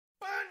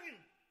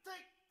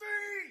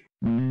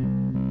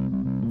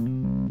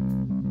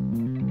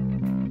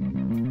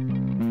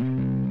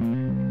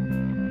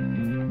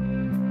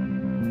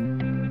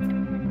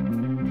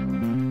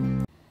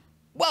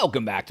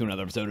Welcome back to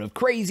another episode of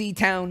Crazy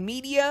Town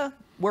Media,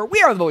 where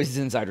we are the voices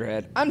inside your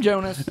head. I'm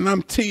Jonas. And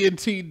I'm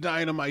TNT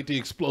Dinomight, the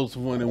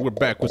explosive one, and we're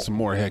back with some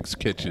more Hex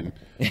Kitchen.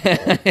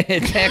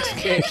 It's Hex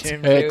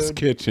Kitchen, dude. Hex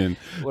Kitchen.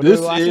 What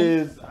This are we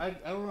is, I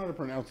don't know how to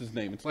pronounce his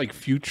name. It's like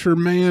Future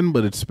Man,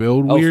 but it's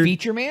spelled Oh, weird.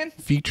 Feature Man?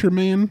 Feature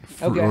Man?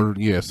 Okay. Or,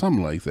 yeah,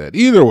 something like that.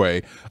 Either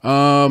way,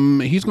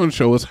 he's going to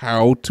show us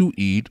how to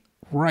eat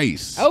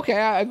rice. Okay,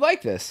 I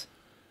like this.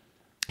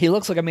 He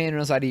looks like a man who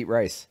knows how to eat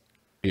rice.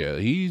 Yeah,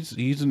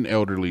 he's an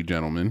elderly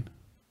gentleman.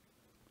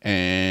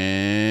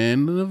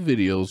 And the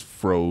video's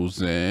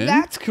frozen.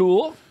 That's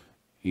cool.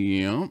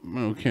 Yep,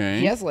 okay.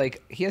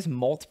 He has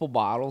multiple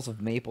bottles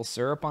of maple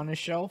syrup on his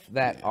shelf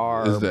that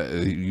are... Is that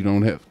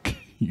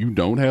you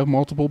don't have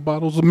multiple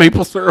bottles of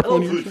maple syrup Hello,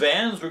 on your food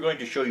fans. We're going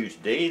to show you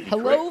today the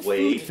Hello, correct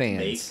way food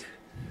fans. to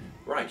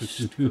make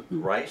rice.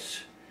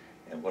 Rice,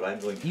 and what I'm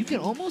going to You can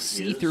use almost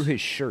see is through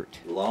his shirt.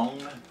 long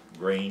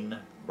grain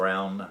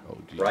brown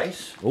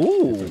rice.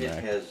 Ooh. It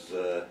has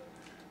a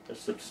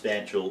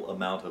substantial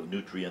amount of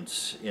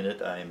nutrients in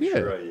it. I'm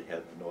sure I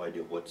have no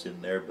idea what's in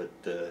there,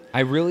 but I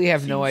really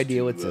have no seems idea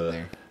to, what's in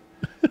there.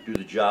 do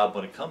the job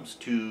when it comes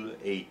to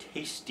a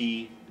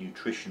tasty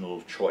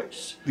nutritional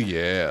choice. And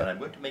Yeah. I'm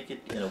going to make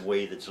it in a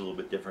way that's a little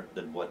bit different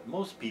than what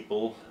most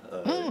people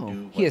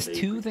do. He has when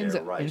they two things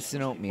prepare of rice.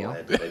 instant Most people oatmeal.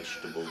 add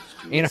vegetables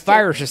to And a it.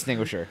 fire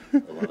extinguisher. A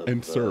lot of,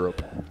 And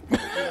syrup.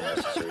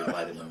 necessary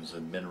vitamins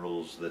and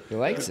minerals that He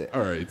likes it.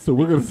 All right, so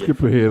we're going to skip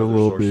ahead a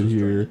little bit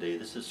here.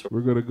 This is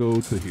We're going to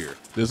go to here.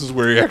 This is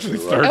where he actually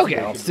starts.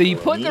 Okay, so you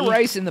put the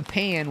rice in the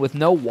pan with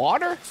no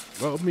water?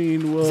 Well, I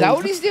mean, Is that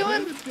what he's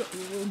doing?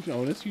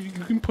 Jonas, you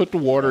can put the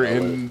water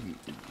in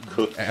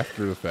cooked.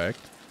 after the fact.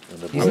 in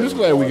the I'm boiling just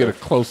glad we get a water.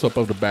 close-up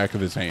of the back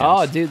of his hands.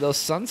 Oh, dude, those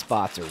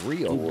sunspots are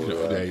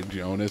real. Hey,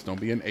 Jonas, don't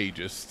be an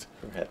ageist.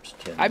 Perhaps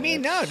 10 I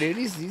mean, no, minutes. dude,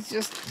 he's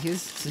just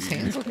his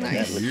hands look And that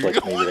nice. looks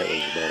like maybe that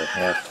was about a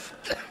half.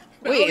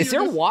 Wait, is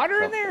there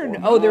water in there?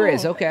 Oh, there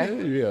is. Okay.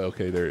 Yeah,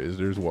 okay, there is.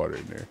 There's water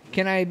in there.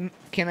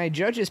 Can I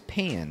judge his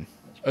pan?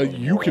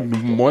 You can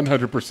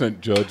 100%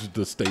 judge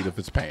the state of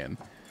his pan.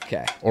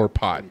 Okay. Or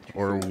pot,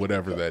 or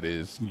whatever that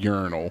is.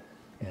 Urinal.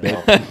 And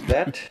after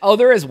that, Oh,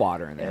 there is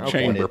water in there. and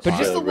Okay. when Chamber it's, But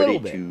just a ready little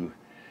bit. to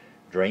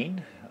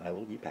drain, I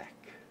will be back.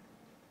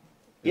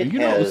 You It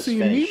know, has see,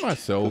 me, finished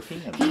myself-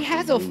 cooking. I'm He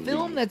has a removing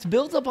film that's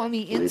built up on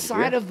the here.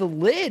 inside of the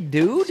lid,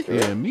 dude.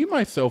 Yeah, me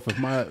myself, if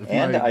my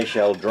And I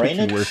shall drain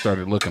it. kitchenware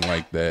started looking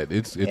like that,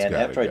 it's And gotta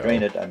after I go.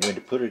 drain it, I'm going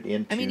to put it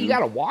into I mean, you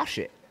gotta wash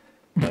it.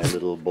 my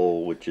little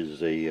bowl, which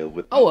is a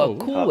whip. Oh, a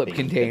Cool Whip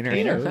topping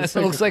container. That's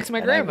what it looks like to my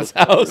And I grandma's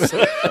will house.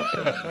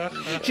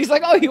 put She's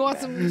like, oh, you want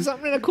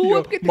something in a Cool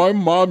Whip container? My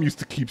mom used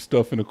to keep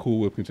stuff in a Cool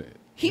Whip container.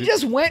 He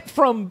just went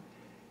from...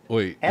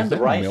 Wait, And is the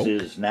that rice milk?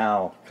 is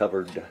now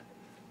covered.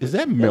 Is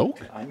that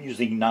milk? I'm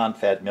using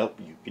non-fat milk.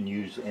 You can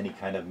use any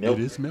kind of milk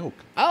It is milk.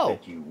 Oh,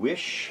 that you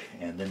wish.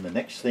 And then the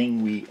next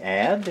thing we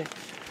add,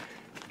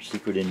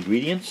 secret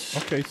ingredients.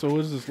 Okay, so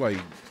is this like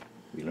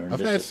We learned I've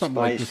this had at something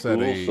like Spy this at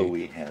School, a- so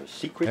we have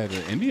secret at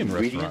an Indian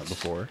restaurant ingredients.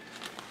 before?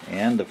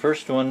 And the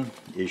first one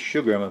is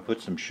sugar. I'm going to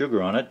put some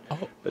sugar on it.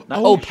 But not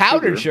Oh, just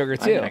powdered sugar,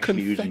 too. I'm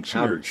actually using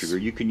powdered Confectioners. sugar.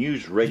 You can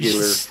use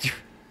regular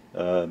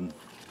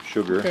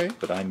sugar, Okay.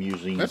 but I'm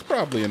using That's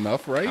probably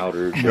enough, right?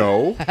 powdered.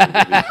 No.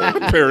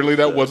 Apparently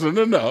that wasn't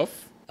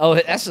enough. oh,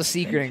 that's a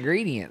secret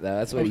ingredient, though.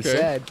 That's what he Okay.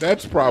 said.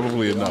 That's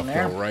probably Put it on enough,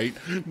 there. though, right?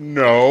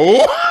 No.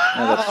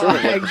 Now that's sort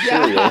of like my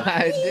cereal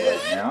God, dude.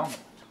 right now,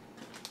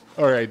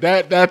 All right,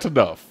 that's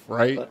enough,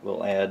 right? but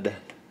we'll add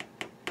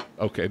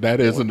Okay, that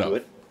is more to enough.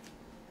 it.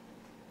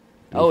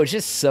 Oh, it's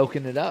just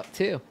soaking it up,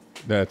 too.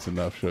 That's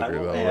enough I sugar,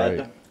 will though, add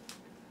right?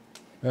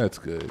 That's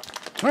good.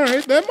 All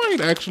right, that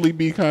might actually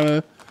be kind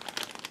of,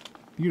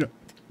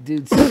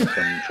 Dude, some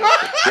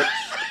chocolate chips.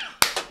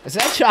 is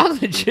that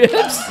chocolate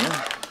chips?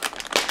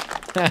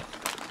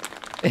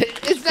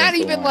 It's not Sprinkle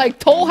even on. like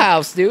Toll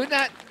House, dude.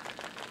 Not...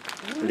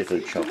 Little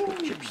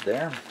chocolate chips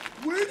there.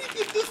 Where do you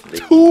get this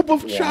Big tube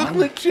of one.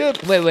 chocolate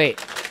chips? Wait.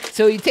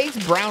 So he takes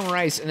brown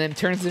rice and then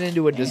turns it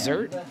into a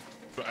dessert?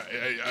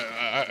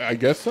 I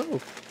guess so.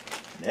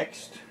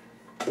 Next,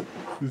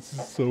 This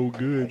is so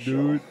good, shall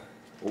dude.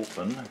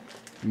 open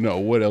No,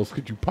 what else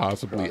could you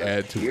possibly Product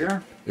add to it?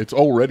 here. It's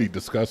already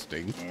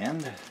disgusting.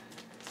 and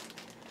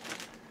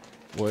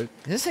What?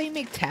 Is this how you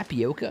make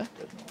tapioca?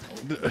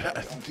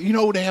 You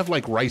know, they have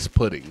like rice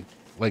pudding.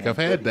 Like, I've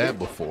had that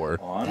before.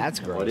 on. That's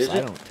What gross. is I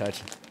it? don't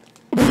touch it.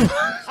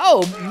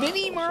 Oh,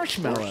 mini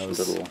marshmallows.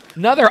 Little-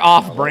 Another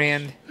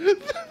off-brand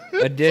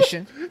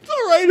addition. It's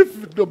all right if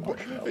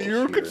you're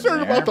here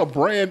concerned and about there. the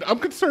brand. I'm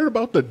concerned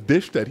about the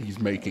dish that he's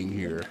making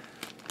here.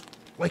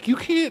 Like, you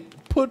can't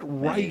put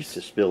rice,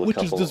 to spill a which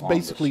is couple just on the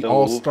basically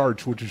all stove.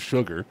 starch, which is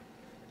sugar,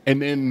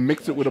 and then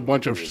mix it with a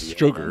bunch of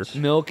sugar.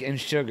 Milk and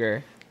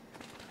sugar.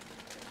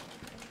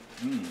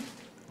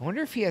 I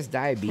wonder if he has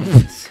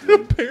diabetes.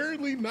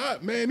 Apparently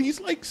not, man. He's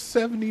like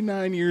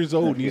 79 years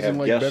old. If you He's in have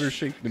like guests better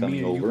shape than me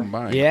coming and you over.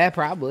 combined. Yeah,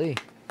 probably.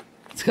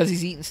 It's because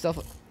he's eating stuff.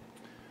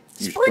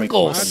 You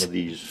sprinkle Sprinkles. some of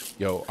these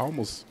Yo, I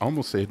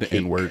almost said the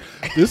N word.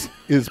 This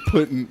is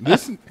putting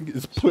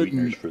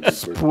Sweeteners for the birthday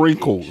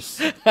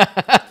sprinkles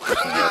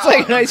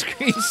like an ice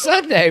cream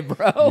sundae,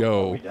 bro.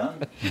 Yo,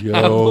 Done.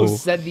 I almost yo,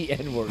 said the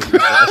N-word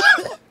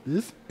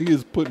this he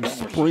is putting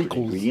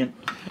sprinkles Ingredient.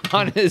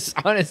 on his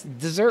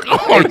dessert.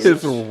 on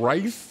his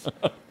rice,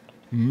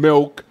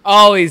 milk.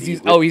 Oh,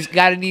 he's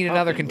got to need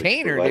another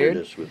container, Provided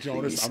dude. us with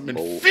Jonas, these I'm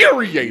old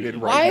infuriated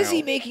right now. Why is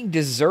he making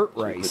dessert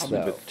rice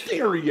though?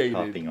 Infuriated.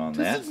 topping on This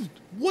that. is-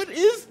 what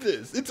is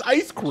this? It's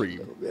ice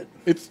cream. bit.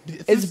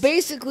 It's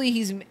basically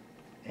he's.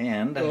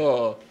 And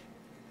Uh,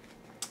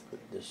 put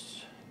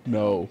this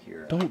no,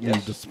 here. don't Yes.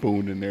 leave the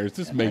spoon in there. It's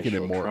just And I making it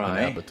shall more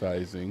try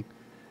unappetizing.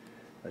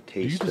 a Do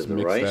you taste just of the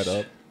mix rice that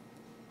up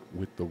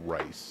with the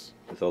rice?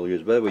 with all the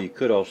goods. By the way, you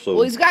could also.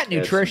 Well, he's got add some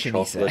nutrition,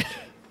 he said. chocolate,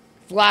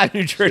 It's a lot of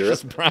nutritious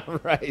Syrup. brown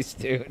rice,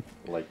 dude.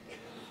 like this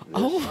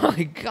Oh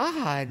my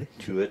god.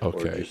 to it,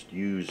 Okay. or just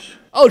use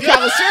Oh,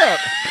 chocolate syrup.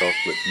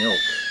 chocolate milk.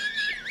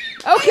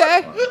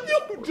 Okay.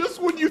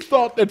 Just when you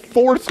thought that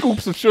 4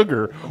 scoops of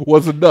sugar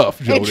was enough,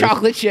 And Jonas.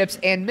 chocolate chips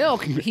and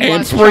milk. He And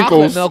wants sprinkles.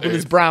 chocolate milk with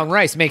his brown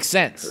rice. Makes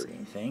sense. Hurt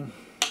anything?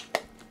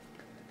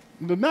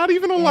 Not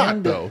even a lot,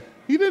 And- though.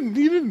 He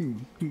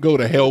didn't go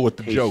to hell with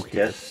the Taste joke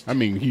here. test. I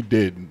mean, he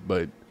did,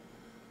 but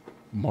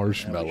Now we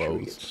should get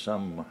marshmallows.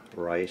 some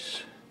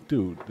rice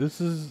Dude, this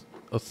is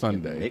a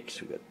Sunday.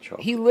 mix. We got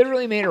chocolate. He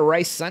literally made a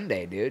rice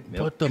sundae, dude.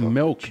 But the chocolate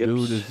milk, chips.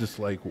 dude, is just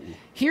like,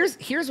 Here's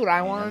what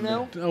I want to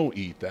know. don't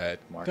eat that.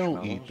 Don't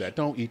Marshmallows. eat that.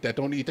 Don't eat that.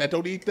 Don't eat that.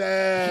 Don't eat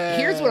that.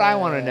 Here's what I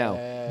want to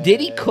know. Did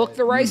he cook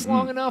the rice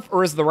long enough,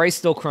 or is the rice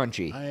still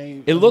crunchy?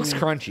 I It looks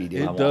mean, crunchy,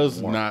 dude. It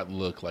does not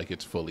look like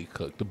it's fully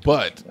cooked,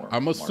 but More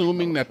I'm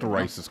assuming that the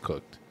marshmallows. rice is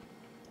cooked.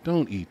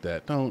 Don't eat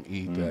that. Don't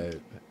eat that.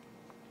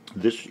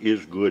 This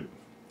is good.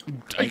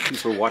 Thank you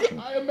for watching.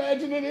 I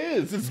imagine it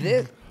is. It's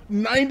This-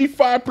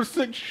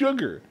 95%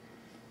 sugar.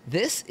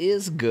 This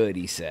is good,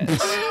 he says.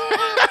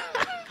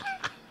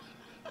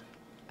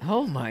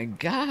 Oh my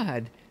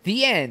god.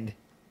 The end.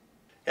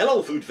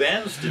 Hello, food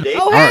fans. Today,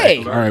 Oh, we're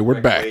hey! gonna learn All right, we're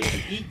the correct way back.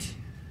 to eat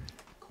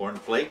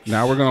cornflakes.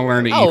 Now we're gonna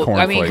learn to eat Oh, cornflakes.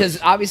 I mean,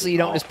 because obviously you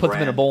don't just put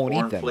them in a Off-brand bowl and eat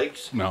them.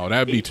 cornflakes. No,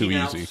 that'd be too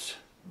 18-ounce easy.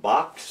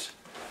 Box.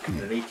 In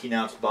an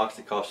 18-ounce box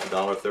that costs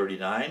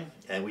 $1.39,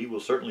 and we will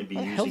certainly be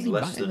Where the hell's using he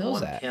less buying than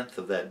those at? 1/10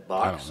 of that I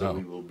box. don't So know.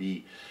 we will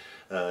be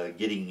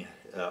getting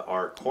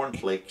our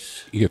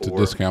cornflakes He gets a for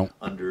discount.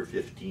 under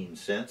 15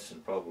 cents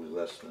and probably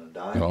less than a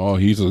dime. Oh,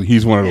 he's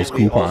one of those And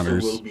we also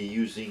couponers. will be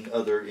using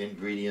other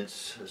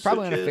ingredients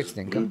Probably on such a as fixed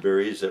income.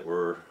 blueberries that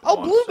were Oh,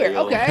 on blueberry,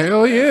 sale. okay.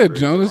 Hell yeah, Raspberries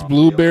Jonas. are on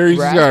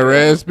Blueberries. He's got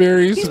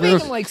raspberries. He's We're gonna-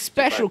 making like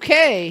Special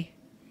K.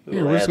 sale.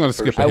 Yeah, we're just gonna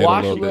skip First I ahead a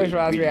washed little blueberries, bit.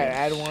 raspberry, I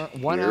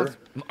add one Here. ounce.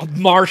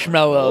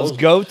 Marshmallows,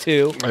 go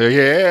to.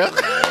 Yeah.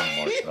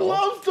 He Marshmallow.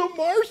 loves the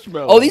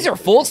marshmallow. Oh, these are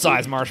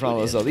full-size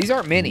marshmallows, though. These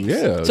aren't minis.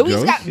 Yeah, So he's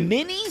Jones. got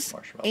minis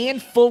Marshmallows.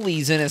 and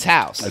fullies in his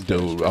house.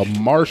 Dude, a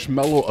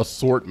marshmallow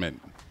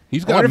assortment.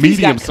 He's I got wonder if he's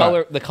medium got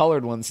size. the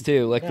colored ones,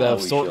 too, like Yeah, the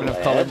we assortment shall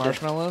of colored add-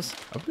 marshmallows.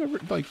 I've never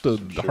like the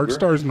heart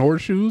stars and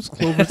horseshoes,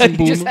 clovers and He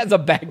bloom. just has a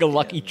bag of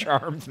Lucky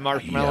Charms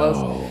marshmallows.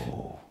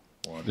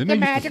 Didn't They're they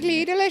used to-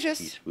 magically delicious.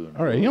 Teaspoon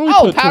All right, he only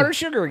Oh, put powdered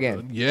sugar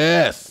again.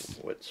 Yes.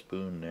 wet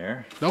spoon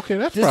there. Okay,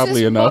 that's Does probably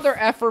this enough. mother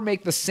effer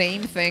make the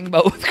same thing,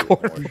 but with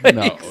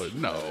cornflakes?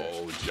 No,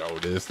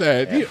 Jonas.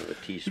 That Half you- of a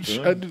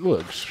teaspoon.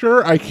 look,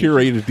 sure, I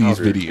curated these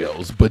Powdered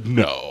videos, but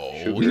no,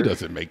 he sugar.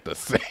 doesn't make the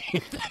same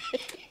thing.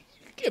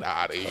 Get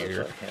out of I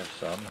here. have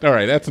some. All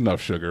right, that's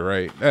enough sugar,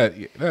 right?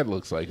 That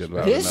looks like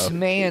about This enough.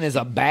 man is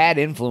a bad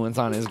influence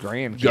on his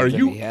grandkids Are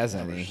you if he has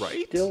any.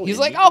 right? Still He's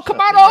in like, need oh, of come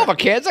on something over, like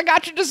kids. I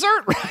got your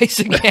dessert rice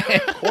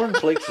again.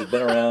 Cornflakes has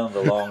been around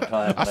a long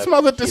time. I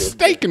smell that the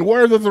steak and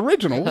Werther's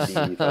originals.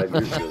 5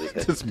 years ago, they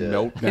had, Just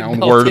melt down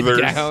Melted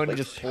Werther's. down,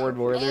 just poured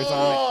Werther's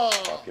on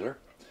it. popular.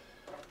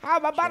 How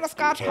my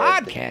butterscotch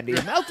hard candy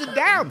melted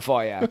down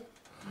for you.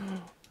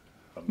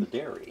 From the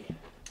dairy.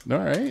 All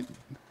right.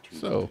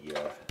 So The,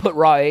 Put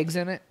raw eggs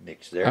in it.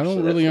 mix there. I So don't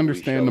that's really what we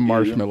understand shall the do.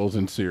 marshmallows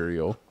in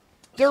cereal,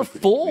 They're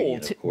Secret full.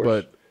 ingredient, of course.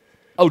 but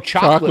Oh,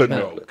 chocolate chocolate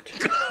milk.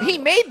 milk. He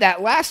made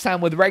that last time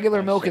with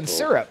regular milk and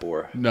syrup.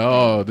 For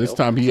No, this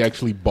time he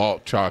actually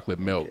bought chocolate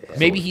milk.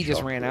 Maybe So he just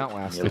chocolate ran out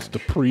last milk. time. it's the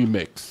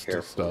pre-mixed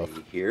carefully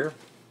stuff. here.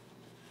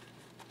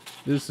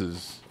 This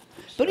is,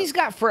 But he's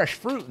got fresh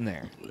fruit in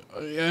there.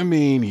 I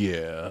mean,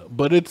 yeah,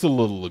 but it's a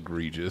little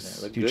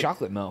egregious. Look Dude, good.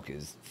 chocolate milk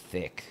is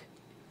thick.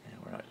 Yeah,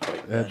 we're not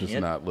quite That done does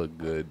yet. not look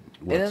good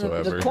And then the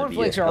whatsoever. corn- Be a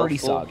Flakes are already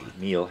healthful soggy.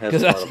 Meal has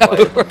 'Cause a lot that's of how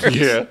it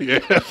vitamins. yeah,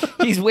 yeah.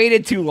 He's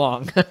waited too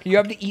long. You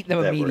have to eat them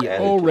That were immediately.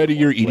 added. Already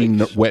you're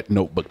eating wet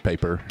notebook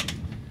paper.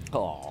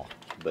 Oh,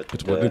 But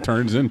That's what it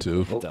turns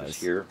into. focus does.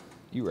 here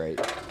you right.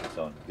 is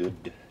on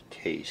good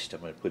taste.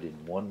 I'm going to put in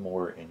one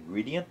more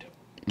ingredient.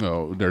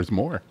 Oh, there's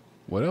more.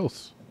 What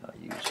else? I'll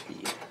use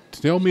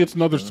the Tell me it's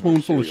another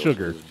spoonful of cereal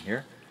sugar. spoon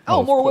here. Oh,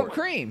 of more course. whipped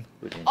cream.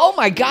 Put in Oh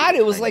my just a God!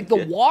 It was tiny like the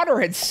bit. water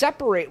had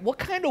separated. What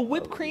kind of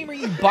whipped cream are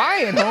you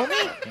buying,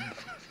 homie?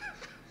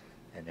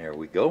 And there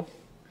we go.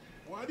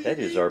 That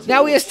is our Now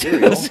bowl he of has two.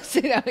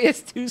 cereal. Now he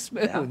has 2 Now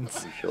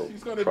spoons. we shall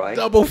He's gonna try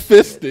double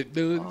fist it,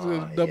 dude.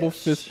 Ah, Double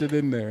yes. fisted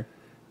in there.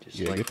 Just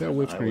Yeah, like get that when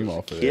whipped I cream was a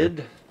off of there.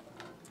 kid.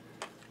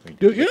 We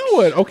Dude, you mix know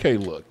what? Okay,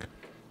 look.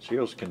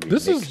 Cereals can be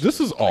This mixed.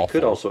 is awful. I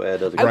could also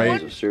add other Right?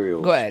 kinds of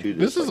cereals. Go ahead. To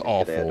This is like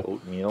I could add awful.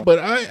 oatmeal. But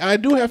I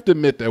do have to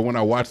admit that when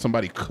I watch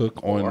somebody cook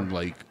Or on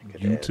like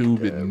could YouTube,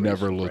 add, it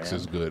never raisin looks bran.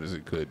 as good as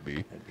it could be.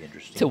 That'd be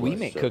interesting. Till we Plus,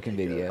 make I cooking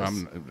think,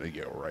 videos.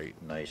 Yeah, right.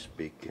 Nice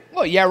big.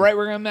 Well, yeah, right.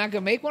 We're not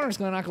gonna make one, or it's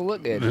gonna not gonna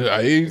look good.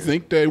 I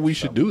think that we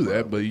should do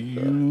that, but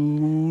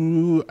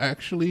you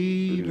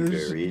actually,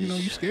 there's, you know,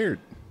 you're scared.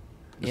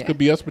 This Yeah. could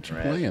be us, but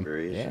you're playing.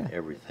 Raspberries Yeah. and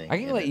everything. I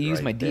can in let it you use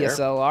right my there.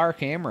 DSLR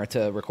camera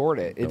to record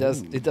it. It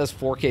does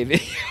 4K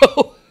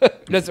video.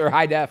 That's our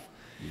high def.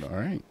 All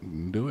right,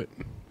 do it.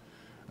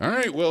 All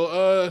right,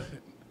 well,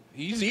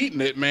 he's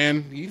eating it,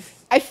 man.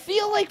 I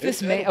feel like this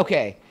It's man. edible.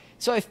 Okay,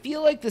 so I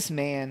feel like this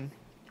man.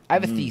 I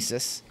have a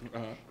thesis.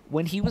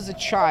 When he was a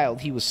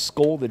child, he was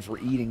scolded for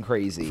eating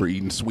crazy. For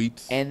eating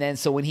sweets. And then,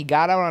 so when he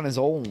got out on his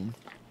own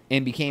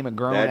and became a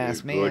grown That ass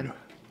is man, good.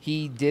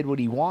 he did what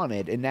he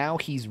wanted, and now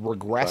he's Try with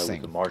the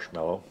regressing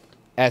marshmallow.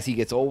 as he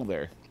gets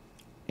older.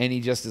 And he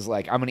just is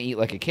like, I'm gonna eat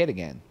like a kid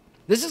again.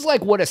 This is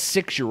like what a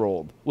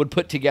 6-year-old would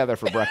put together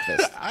for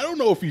breakfast. I don't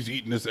know if he's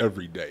eating this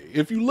every day.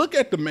 If you look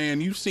at the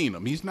man, you've seen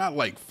him. He's not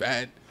like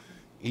fat.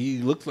 He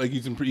looks like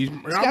he's He's got a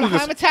probably high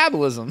just,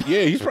 metabolism.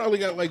 yeah, he's probably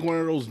got like one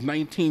of those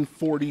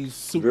 1940s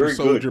super Very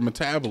soldier good.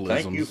 metabolisms.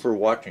 Thank you for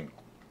watching.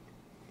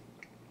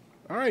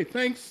 All right,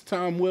 thanks,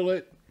 Tom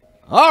Willett.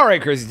 All right,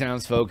 Crazy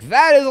Townsfolk,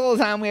 that is all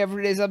the time we have for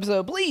today's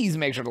episode. Please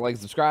make sure to like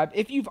and subscribe.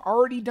 If you've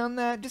already done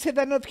that, just hit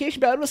that notification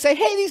bell. It'll say,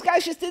 hey, these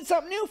guys just did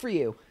something new for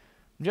you.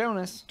 I'm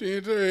Jonas.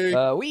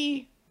 TNT.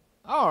 We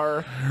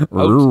are...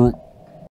 Rrr.